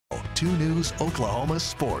2 News Oklahoma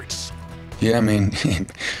Sports. Yeah, I mean,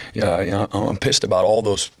 I'm pissed about all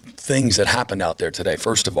those things that happened out there today,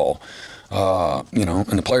 first of all. And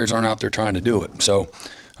the players aren't out there trying to do it. So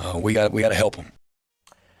we got to help them.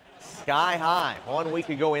 Sky high 1 week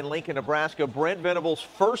ago in Lincoln, Nebraska. Brent Venables'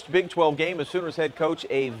 first Big 12 game as Sooners head coach.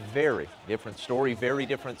 A very different story, very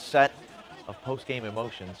different set of post-game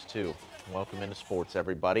emotions, too. Welcome into sports,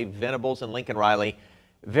 everybody. Venables and Lincoln Riley,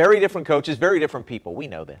 very different coaches, very different people. We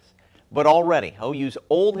know this. But already, OU's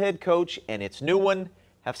old head coach and its new one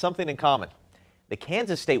have something in common. The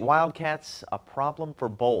Kansas State Wildcats, a problem for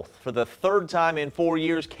both. For the third time in 4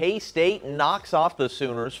 years, K-State knocks off the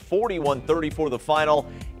Sooners, 41-34 the final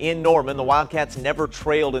in Norman. The Wildcats never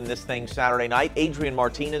trailed in this thing Saturday night. Adrian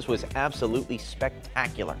Martinez was absolutely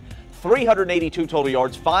spectacular. 382 total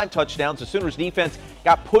yards, 5 touchdowns. The Sooners defense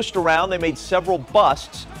got pushed around. They made several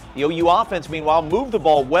busts. The OU offense, meanwhile, moved the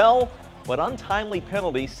ball well, but untimely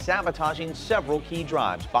penalties sabotaging several key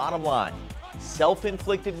drives. Bottom line,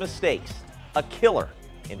 self-inflicted mistakes. A killer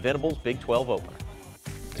in Venables' Big 12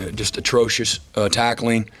 opener. Just atrocious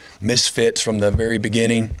tackling, misfits from the very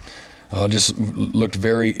beginning. Just looked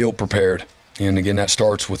very ill-prepared. And again, that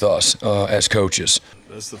starts with us as coaches.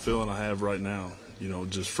 That's the feeling I have right now.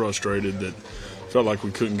 Just frustrated that felt like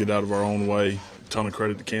we couldn't get out of our own way. Ton of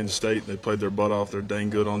credit to Kansas State. They played their butt off. They're dang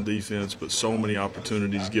good on defense, but so many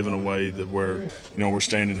opportunities given away that we're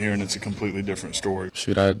standing here and it's a completely different story.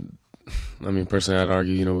 Shoot, personally, I'd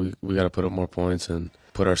argue, we got to put up more points and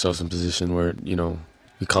put ourselves in position where,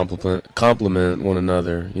 we complement one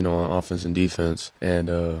another, on offense and defense. And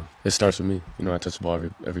it starts with me. I touch the ball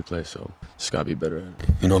every play, so just got to be better at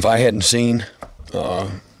it. If I hadn't seen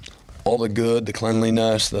all the good, the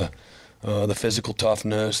cleanliness, the physical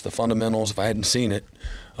toughness, the fundamentals, if I hadn't seen it,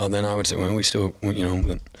 then I would say,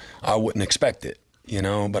 I wouldn't expect it,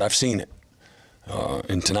 but I've seen it.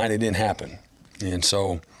 And tonight it didn't happen. And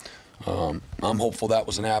so I'm hopeful that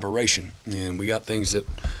was an aberration. And we got things that,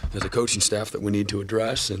 as a coaching staff, that we need to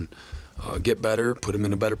address and get better, put them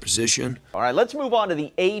in a better position. All right, let's move on to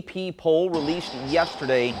the AP poll released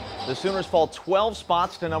yesterday. The Sooners fall 12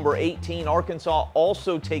 spots to number 18. Arkansas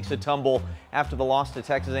also takes a tumble after the loss to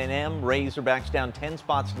Texas A&M. Razorbacks down 10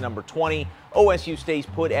 spots to number 20. OSU stays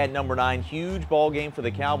put at number 9. Huge ball game for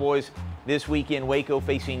the Cowboys this weekend. Waco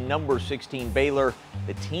facing number 16 Baylor,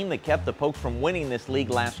 the team that kept the Pokes from winning this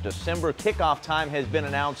league last December. Kickoff time has been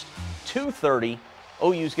announced, 2:30.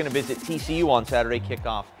 OU's going to visit TCU on Saturday,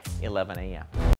 kickoff 11 a.m.